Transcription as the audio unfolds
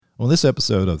On this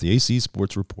episode of the AC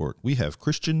Sports Report, we have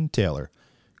Christian Taylor.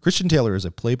 Christian Taylor is a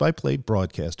play-by-play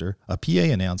broadcaster, a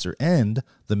PA announcer, and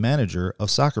the manager of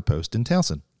Soccer Post in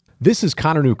Towson. This is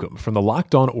Connor Newcomb from the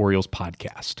Locked On Orioles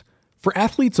podcast. For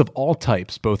athletes of all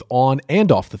types, both on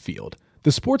and off the field,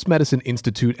 the Sports Medicine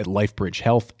Institute at LifeBridge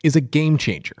Health is a game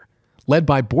changer. Led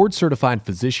by board-certified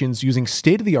physicians using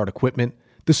state-of-the-art equipment,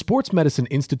 the Sports Medicine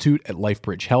Institute at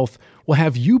LifeBridge Health will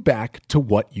have you back to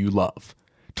what you love.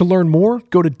 To learn more,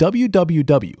 go to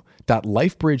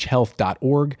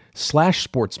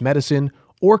www.lifebridgehealth.org/sportsmedicine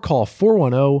or call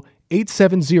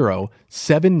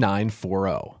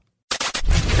 410-870-7940.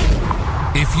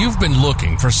 If you've been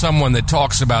looking for someone that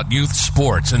talks about youth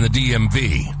sports in the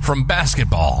DMV, from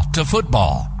basketball to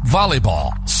football,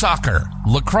 volleyball, soccer,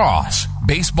 lacrosse,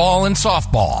 baseball, and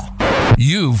softball,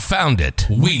 you've found it.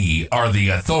 We are the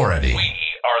authority.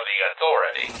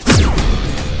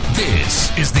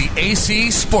 This is the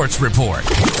AC Sports Report.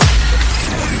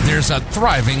 There's a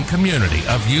thriving community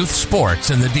of youth sports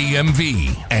in the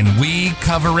DMV, and we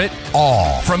cover it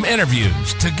all. From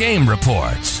interviews to game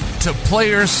reports to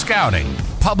players scouting,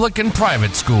 public and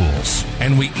private schools,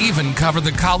 and we even cover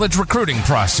the college recruiting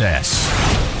process.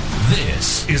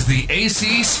 This is the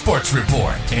AC Sports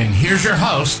Report, and here's your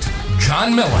host,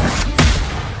 John Miller.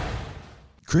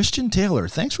 Christian Taylor,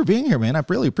 thanks for being here, man. I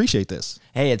really appreciate this.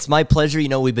 Hey, it's my pleasure. You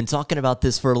know, we've been talking about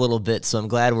this for a little bit, so I'm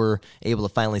glad we're able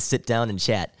to finally sit down and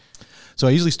chat. So I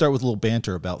usually start with a little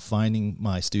banter about finding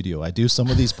my studio. I do some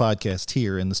of these podcasts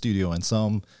here in the studio and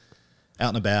some out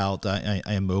and about. I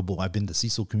am mobile. I've been to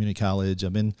Cecil Community College.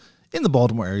 I've been in the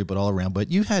Baltimore area, but all around. But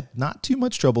you had not too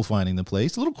much trouble finding the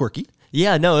place. A little quirky.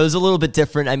 Yeah, no, it was a little bit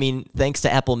different. I mean, thanks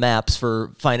to Apple Maps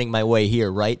for finding my way here,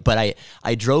 right? But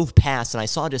I drove past and I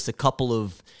saw just a couple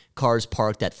of cars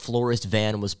parked. That florist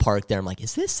van was parked there. I'm like,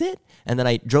 is this it? And then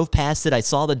I drove past it. I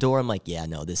saw the door. I'm like, yeah,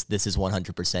 no, this is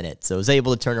 100% it. So I was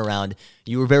able to turn around.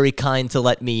 You were very kind to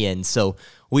let me in. So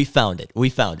we found it.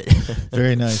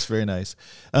 Very nice, very nice.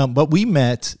 But we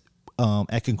met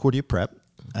at Concordia Prep.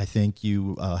 I think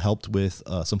you helped with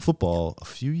some football a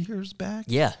few years back.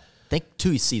 Yeah. I think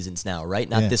 2 seasons now, right?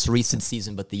 Not this recent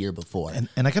season, but the year before. And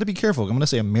I got to be careful. I'm going to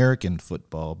say American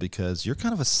football because you're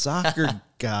kind of a soccer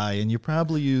guy, and you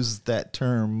probably use that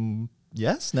term.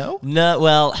 Yes? No? No.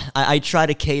 Well, I try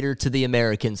to cater to the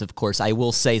Americans, of course. I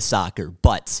will say soccer,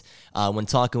 but when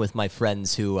talking with my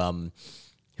friends who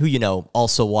you know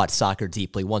also watch soccer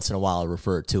deeply, once in a while I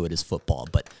refer to it as football.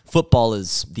 But football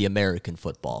is the American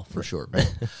football for sure.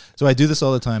 Right. So I do this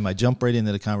all the time. I jump right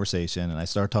into the conversation and I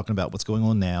start talking about what's going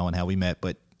on now and how we met.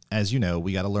 But as you know,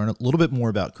 we got to learn a little bit more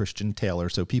about Christian Taylor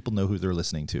so people know who they're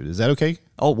listening to. Is that okay?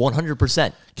 Oh,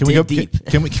 100%. Can we go deep?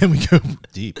 Can we go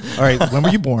deep? All right. When were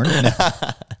you born?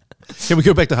 Can we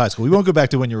go back to high school? We won't go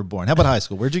back to when you were born. How about high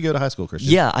school? Where'd you go to high school, Christian?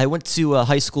 Yeah, I went to a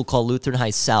high school called Lutheran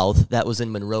High South. That was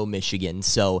in Monroe, Michigan.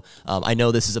 So I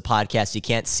know this is a podcast. You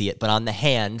can't see it. But on the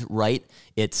hand, right,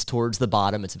 it's towards the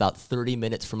bottom. It's about 30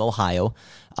 minutes from Ohio.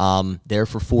 There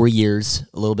for 4 years,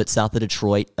 a little bit south of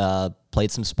Detroit.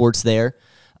 Played some sports there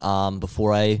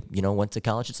before I, went to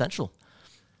college at Central.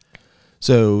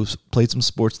 So played some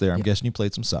sports there. I'm guessing you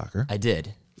played some soccer. I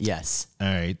did. Yes. All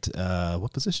right.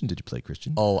 What position did you play,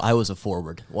 Christian? Oh, I was a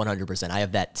forward, 100%. I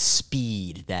have that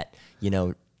speed that,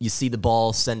 you see the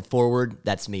ball send forward,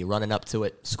 that's me running up to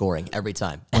it, scoring every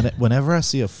time. Whenever I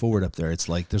see a forward up there, it's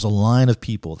like there's a line of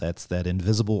people. That's that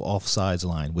invisible offsides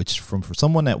line, which for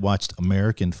someone that watched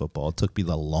American football, it took me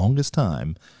the longest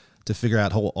time to figure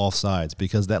out whole offsides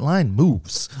because that line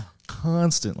moves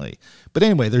constantly. But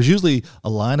anyway, there's usually a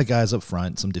line of guys up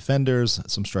front, some defenders,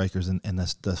 some strikers, and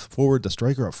the forward, the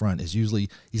striker up front is usually,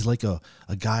 he's like a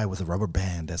guy with a rubber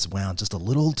band that's wound just a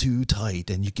little too tight,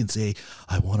 and you can say,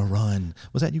 I want to run.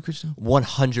 Was that you, Christian?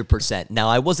 100%. Now,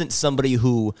 I wasn't somebody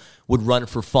who would run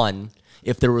for fun.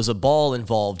 If there was a ball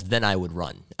involved, then I would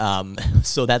run.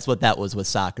 So that's what that was with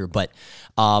soccer. But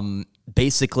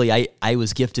basically, I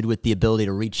was gifted with the ability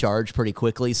to recharge pretty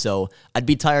quickly, so I'd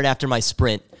be tired after my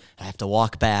sprint. I have to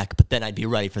walk back, but then I'd be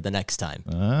ready for the next time.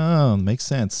 Oh, makes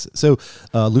sense. So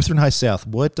Lutheran High South,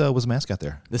 what was the mascot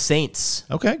there? The Saints.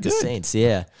 Okay, good. The Saints,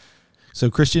 yeah.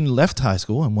 So Christian left high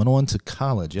school and went on to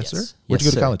college, yes sir? Where'd you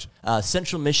go to college?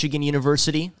 Central Michigan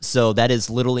University, so that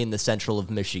is literally in the central of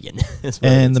Michigan.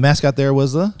 And the mascot there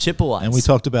was the? Chippewas. And we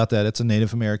talked about that. It's a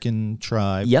Native American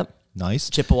tribe. Yep. Nice.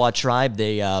 Chippewa tribe,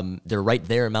 they're right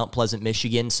there in Mount Pleasant,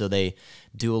 Michigan, so they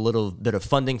do a little bit of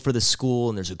funding for the school,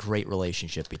 and there's a great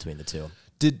relationship between the two.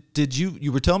 Did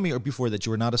you were telling me before that you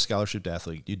were not a scholarship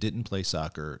athlete. You didn't play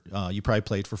soccer. You probably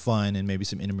played for fun and maybe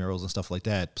some intramurals and stuff like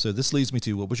that. So this leads me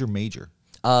to, what was your major?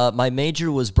 My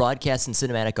major was broadcast and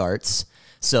cinematic arts.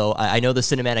 So I know the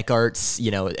cinematic arts,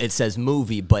 it says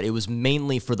movie, but it was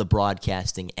mainly for the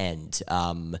broadcasting end.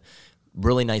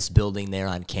 Really nice building there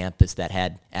on campus that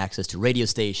had access to radio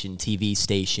station, TV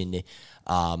station,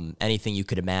 anything you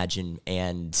could imagine,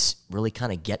 and really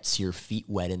kind of gets your feet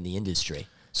wet in the industry.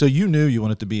 So you knew you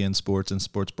wanted to be in sports and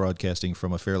sports broadcasting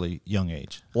from a fairly young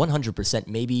age. 100%,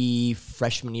 maybe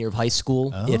freshman year of high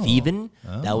school, if even.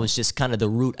 That was just kind of the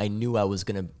route I knew I was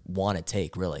going to want to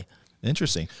take, really.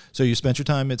 Interesting. So you spent your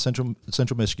time at Central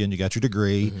Michigan. You got your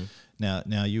degree.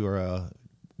 Now you are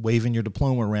waving your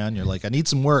diploma around. You're like, I need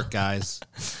some work, guys.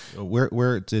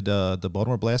 Where did the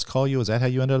Baltimore Blast call you? Is that how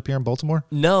you ended up here in Baltimore?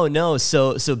 No.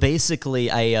 So basically,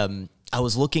 I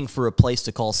was looking for a place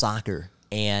to call soccer,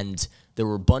 and there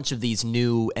were a bunch of these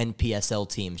new NPSL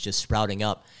teams just sprouting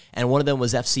up, and one of them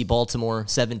was FC Baltimore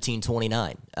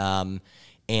 1729.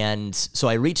 And so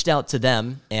I reached out to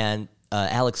them, and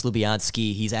Alex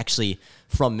Lubianski, he's actually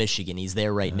from Michigan. He's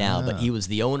there right now, but he was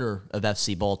the owner of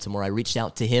FC Baltimore. I reached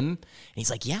out to him, and he's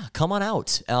like, yeah, come on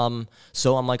out.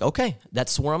 So I'm like, okay,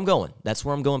 that's where I'm going. That's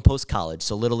where I'm going post-college.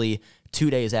 So literally 2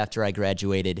 days after I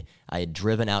graduated, I had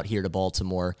driven out here to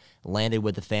Baltimore, landed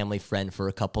with a family friend for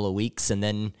a couple of weeks, and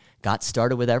then got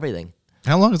started with everything.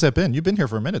 How long has that been? You've been here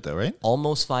for a minute, though, right?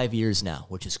 Almost 5 years now,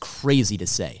 which is crazy to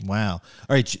say. Wow.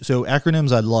 All right, so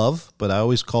acronyms I love, but I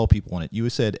always call people on it. You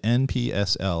said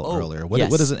NPSL earlier. What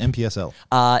is an NPSL?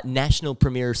 National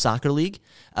Premier Soccer League.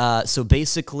 So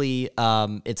basically,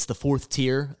 it's the fourth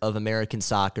tier of American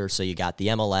soccer. So you got the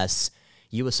MLS,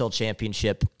 USL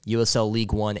Championship, USL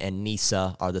League One, and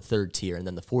NISA are the third tier. And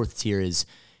then the fourth tier is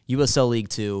USL League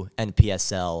Two,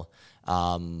 NPSL.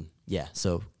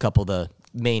 So a couple of the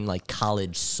main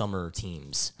college summer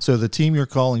teams. So the team you're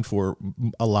calling for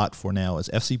a lot for now is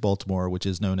FC Baltimore, which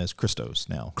is known as Christos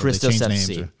now. Christos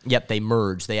FC. Yep, they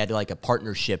merged. They had a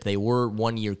partnership. They were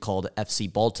 1 year called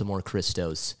FC Baltimore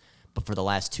Christos, but for the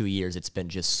last 2 years it's been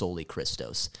just solely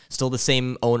Christos. Still the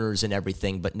same owners and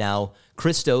everything, but now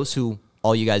Christos, who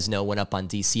all you guys know went up on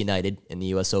DC United in the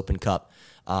US Open Cup,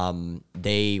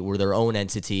 they were their own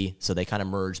entity, so they kind of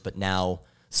merged, but now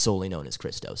solely known as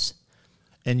Christos.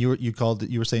 And you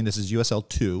were saying this is USL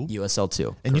 2. USL 2.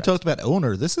 And correct. You talked about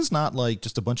owner. This is not like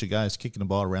just a bunch of guys kicking the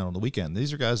ball around on the weekend.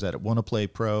 These are guys that want to play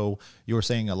pro. You were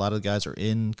saying a lot of the guys are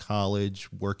in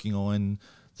college working on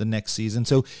the next season.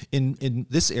 So in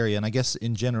this area, and I guess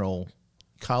in general,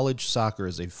 college soccer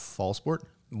is a fall sport.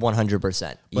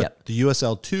 100%. But Yep. the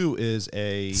USL 2 is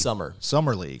a Summer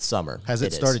league. Summer. Has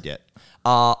it started yet?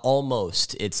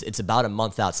 Almost. It's about a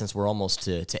month out since we're almost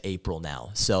to April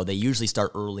now. So they usually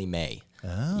start early May.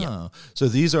 Oh, Yeah. So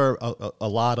these are a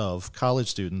lot of college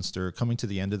students. They're coming to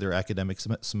the end of their academic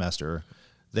semester.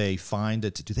 They find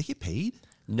that, do they get paid?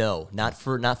 No, not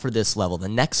for this level. The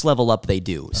next level up they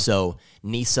do. Okay. So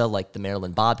NISA, like the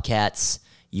Maryland Bobcats,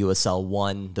 USL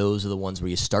 1, those are the ones where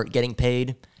you start getting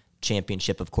paid.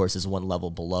 Championship, of course, is one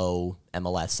level below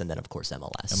MLS, and then, of course,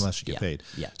 MLS. MLS, you get paid.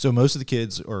 Yeah. So most of the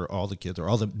kids, or all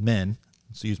the men,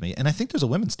 excuse me, and I think there's a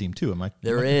women's team too.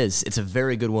 There is. It's a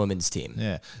very good women's team.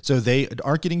 Yeah. So they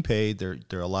aren't getting paid. There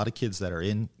are a lot of kids that are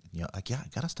in. I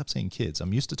gotta stop saying kids.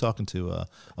 I'm used to talking to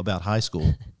about high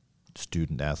school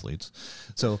student athletes.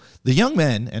 So the young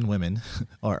men and women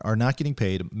are not getting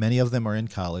paid. Many of them are in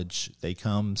college. They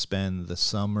come spend the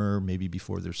summer, maybe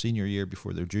before their senior year,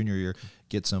 before their junior year,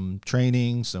 get some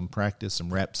training, some practice,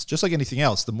 some reps. Just like anything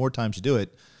else, the more times you do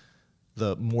it,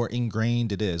 the more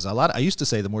ingrained it is. I used to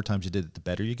say the more times you did it, the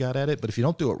better you got at it. But if you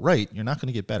don't do it right, you're not going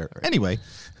to get better. Right. Anyway,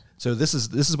 so this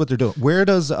is what they're doing. Where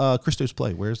does Christos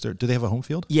play? Do they have a home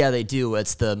field? Yeah, they do.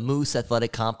 It's the Moose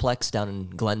Athletic Complex down in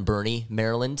Glen Burnie,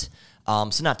 Maryland. So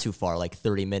not too far, like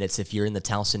 30 minutes. If you're in the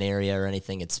Towson area or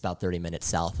anything, it's about 30 minutes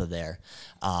south of there.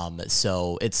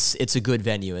 So it's a good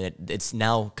venue, and it's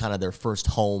now kind of their first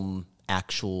home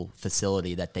actual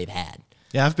facility that they've had.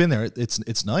 Yeah, I've been there.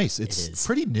 It's nice. It's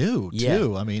pretty new too.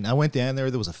 Yeah. I mean, I went down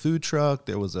there. There was a food truck.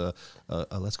 There was a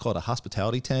let's call it a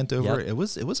hospitality tent over. Yep. It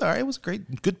was all right. It was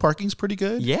great. Good parking's pretty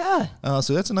good. Yeah.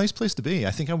 So that's a nice place to be.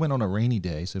 I think I went on a rainy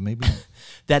day, so maybe.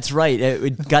 That's right.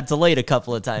 It got delayed a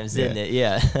couple of times, didn't it?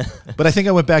 Yeah. But I think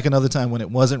I went back another time when it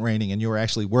wasn't raining and you were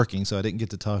actually working, so I didn't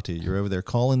get to talk to you. You're over there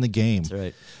calling the game.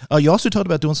 That's right. You also talked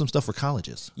about doing some stuff for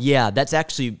colleges. Yeah, that's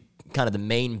actually kind of the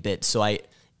main bit. So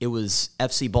it was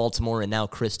FC Baltimore and now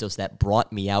Christos that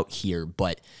brought me out here,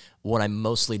 but what I'm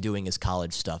mostly doing is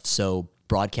college stuff. So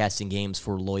broadcasting games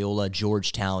for Loyola,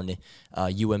 Georgetown,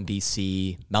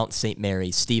 UMBC, Mount St. Mary,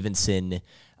 Stevenson,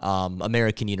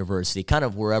 American University, kind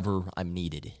of wherever I'm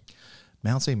needed.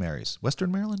 Mount St. Mary's,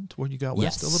 Western Maryland, where you got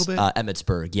west a little bit?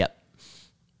 Emmitsburg, yep.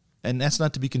 And that's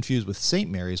not to be confused with St.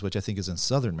 Mary's, which I think is in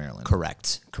Southern Maryland.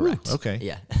 Correct. Ooh, okay.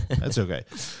 Yeah. That's okay.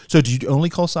 So do you only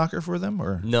call soccer for them,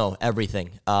 or? No, everything.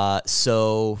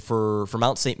 So for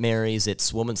Mount St. Mary's,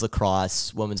 it's women's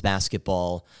lacrosse, women's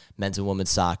basketball, men's and women's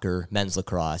soccer, men's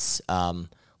lacrosse.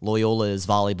 Loyola is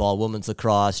volleyball, women's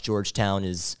lacrosse. Georgetown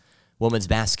is women's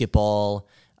basketball,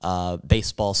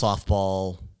 baseball,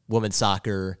 softball, women's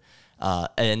soccer.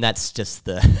 And that's just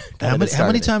the How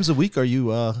many times a week are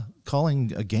you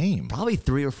calling a game? Probably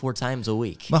 3 or 4 times a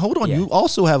week. Now, hold on. Yeah. You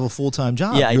also have a full-time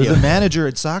job. Yeah, I You're do. the manager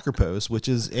at Soccer Post, which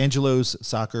is Angelo's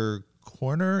soccer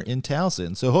corner in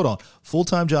Towson. So hold on.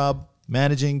 Full-time job,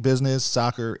 managing business,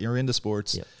 soccer, you're into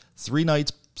sports. Yep. 3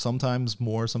 nights, sometimes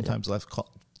more, sometimes less.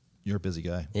 You're a busy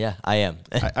guy. Yeah, I am.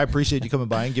 I appreciate you coming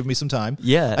by and giving me some time.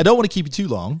 Yeah. I don't want to keep you too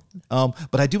long,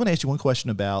 but I do want to ask you one question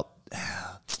about,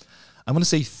 I'm going to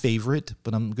say favorite,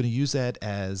 but I'm going to use that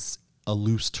as a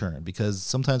loose term, because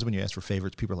sometimes when you ask for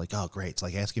favorites, people are like, oh, great. It's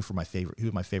like asking for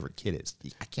who my favorite kid is.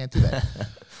 I can't do that.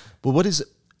 But what is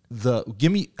I'm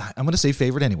going to say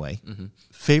favorite anyway,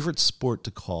 favorite sport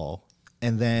to call,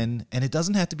 and it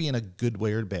doesn't have to be in a good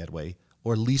way or a bad way,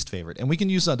 or least favorite. And we can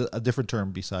use a different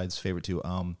term besides favorite too.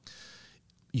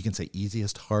 You can say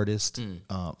easiest, hardest,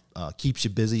 keeps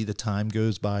you busy, the time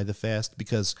goes by the fast,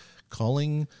 because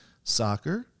calling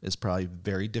soccer is probably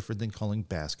very different than calling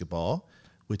basketball,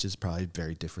 which is probably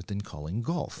very different than calling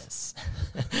golf. Yes.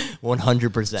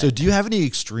 100%. So do you have any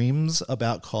extremes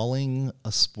about calling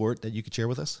a sport that you could share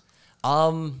with us?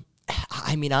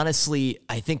 I mean, honestly,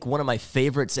 I think one of my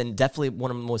favorites, and definitely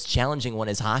one of the most challenging one,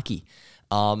 is hockey.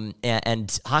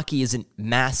 And hockey isn't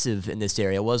massive in this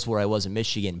area. It was where I was in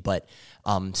Michigan, but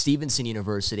Stevenson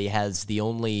University has the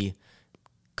only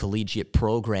collegiate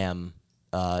program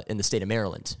in the state of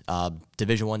Maryland.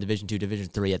 Division I, Division II, Division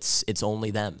III, it's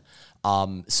only them.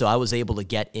 So I was able to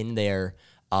get in there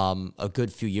a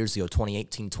good few years ago,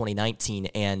 2018, 2019,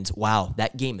 and wow,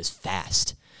 that game is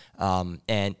fast.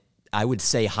 And I would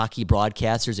say hockey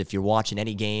broadcasters, if you're watching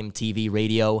any game, TV,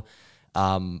 radio,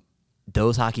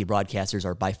 those hockey broadcasters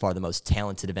are by far the most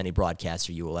talented of any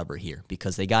broadcaster you will ever hear,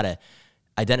 because they got to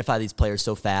identify these players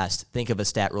so fast, think of a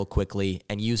stat real quickly,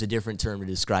 and use a different term to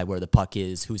describe where the puck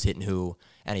is, who's hitting who,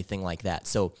 anything like that.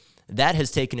 So that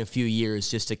has taken a few years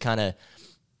just to kind of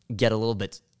get a little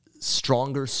bit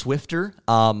stronger, swifter.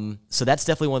 So that's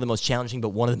definitely one of the most challenging, but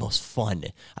one of the most fun.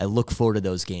 I look forward to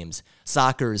those games.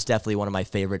 Soccer is definitely one of my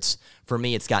favorites. For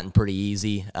me, it's gotten pretty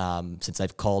easy since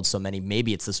I've called so many.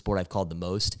 Maybe it's the sport I've called the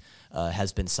most,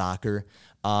 has been soccer.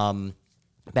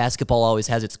 Basketball always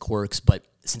has its quirks, but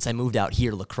since I moved out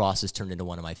here, lacrosse has turned into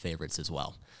one of my favorites as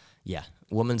well. Yeah,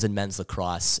 women's and men's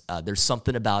lacrosse. There's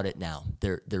something about it now.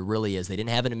 There really is. They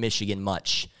didn't have it in Michigan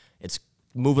much. It's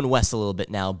moving west a little bit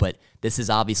now, but this is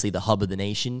obviously the hub of the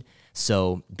nation.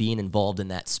 So being involved in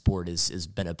that sport has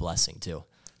been a blessing too.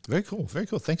 Very cool. Very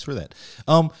cool. Thanks for that.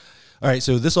 All right,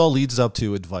 so this all leads up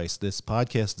to advice. This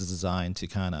podcast is designed to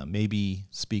kind of maybe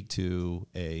speak to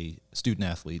a student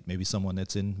athlete, maybe someone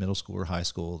that's in middle school or high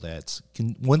school that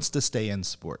wants to stay in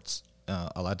sports.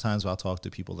 A lot of times I'll talk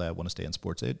to people that want to stay in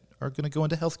sports that are going to go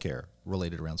into healthcare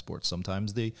related around sports.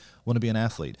 Sometimes they want to be an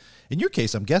athlete. In your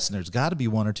case, I'm guessing there's got to be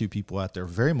 1 or 2 people out there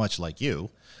very much like you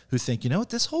who think, you know what,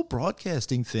 this whole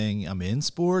broadcasting thing, I'm in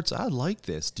sports, I like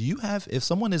this. Do you have, if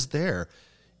someone is there,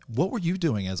 what were you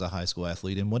doing as a high school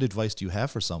athlete, and what advice do you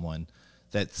have for someone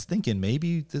that's thinking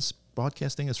maybe this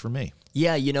broadcasting is for me?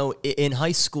 Yeah, in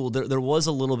high school, there was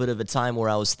a little bit of a time where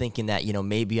I was thinking that,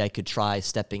 maybe I could try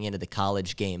stepping into the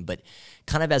college game. But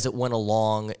kind of as it went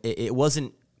along, it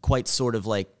wasn't quite sort of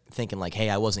like thinking like, hey,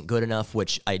 I wasn't good enough,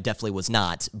 which I definitely was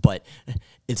not. But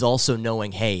it's also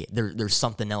knowing, hey, there's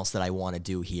something else that I want to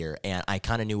do here. And I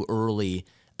kind of knew early,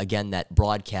 again, that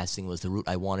broadcasting was the route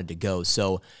I wanted to go.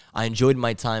 So I enjoyed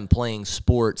my time playing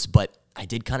sports, but I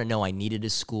did kind of know I needed a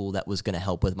school that was going to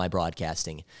help with my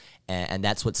broadcasting, and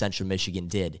that's what Central Michigan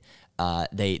did.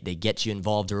 They get you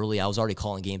involved early. I was already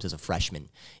calling games as a freshman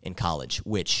in college,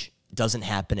 which doesn't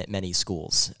happen at many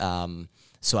schools.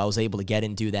 So I was able to get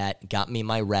and do that, got me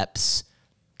my reps,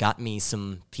 got me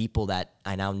some people that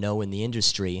I now know in the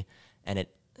industry, and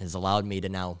it has allowed me to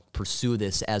now pursue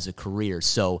this as a career.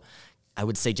 So I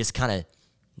would say just kind of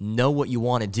know what you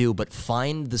want to do, but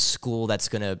find the school that's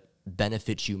going to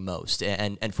benefit you most.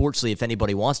 And fortunately, if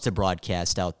anybody wants to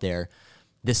broadcast out there,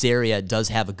 this area does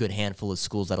have a good handful of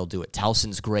schools that'll do it.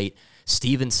 Towson's great.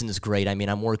 Stevenson's great. I mean,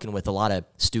 I'm working with a lot of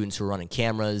students who are running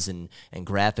cameras and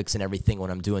graphics and everything when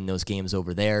I'm doing those games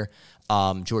over there.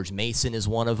 George Mason is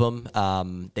one of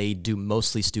them. They do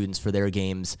mostly students for their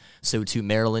games. So too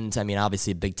Maryland. I mean,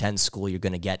 obviously a Big Ten school, you're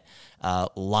going to get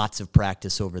lots of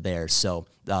practice over there. So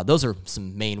those are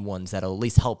some main ones that'll at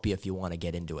least help you if you want to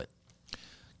get into it.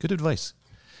 Good advice.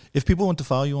 If people want to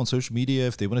follow you on social media,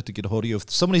 if they wanted to get a hold of you, if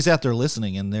somebody's out there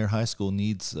listening and their high school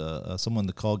needs someone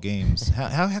to call games,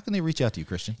 how can they reach out to you,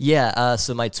 Christian? Yeah,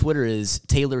 so my Twitter is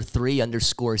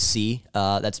Taylor3_C.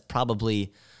 That's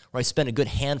probably where I spend a good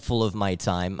handful of my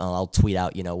time. I'll tweet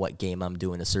out, what game I'm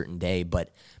doing a certain day, but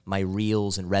my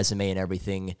reels and resume and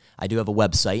everything. I do have a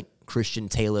website,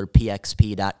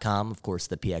 ChristianTaylorPXP.com. Of course,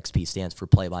 the PXP stands for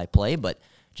play-by-play, but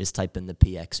just type in the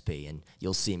PXP, and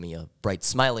you'll see me, a bright,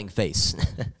 smiling face.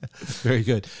 Very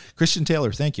good. Christian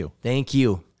Taylor, thank you. Thank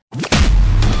you.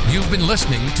 You've been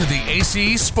listening to the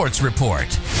AC Sports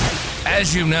Report.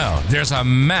 As you know, there's a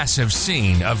massive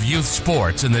scene of youth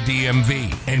sports in the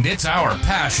DMV, and it's our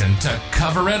passion to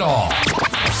cover it all.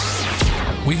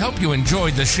 We hope you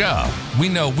enjoyed the show. We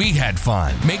know we had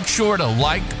fun. Make sure to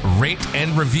like, rate,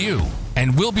 and review.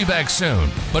 And we'll be back soon.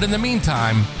 But in the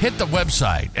meantime, hit the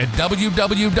website at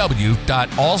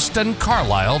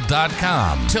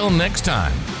www.alstoncarlisle.com. Till next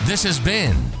time, this has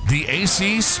been the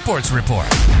AC Sports Report.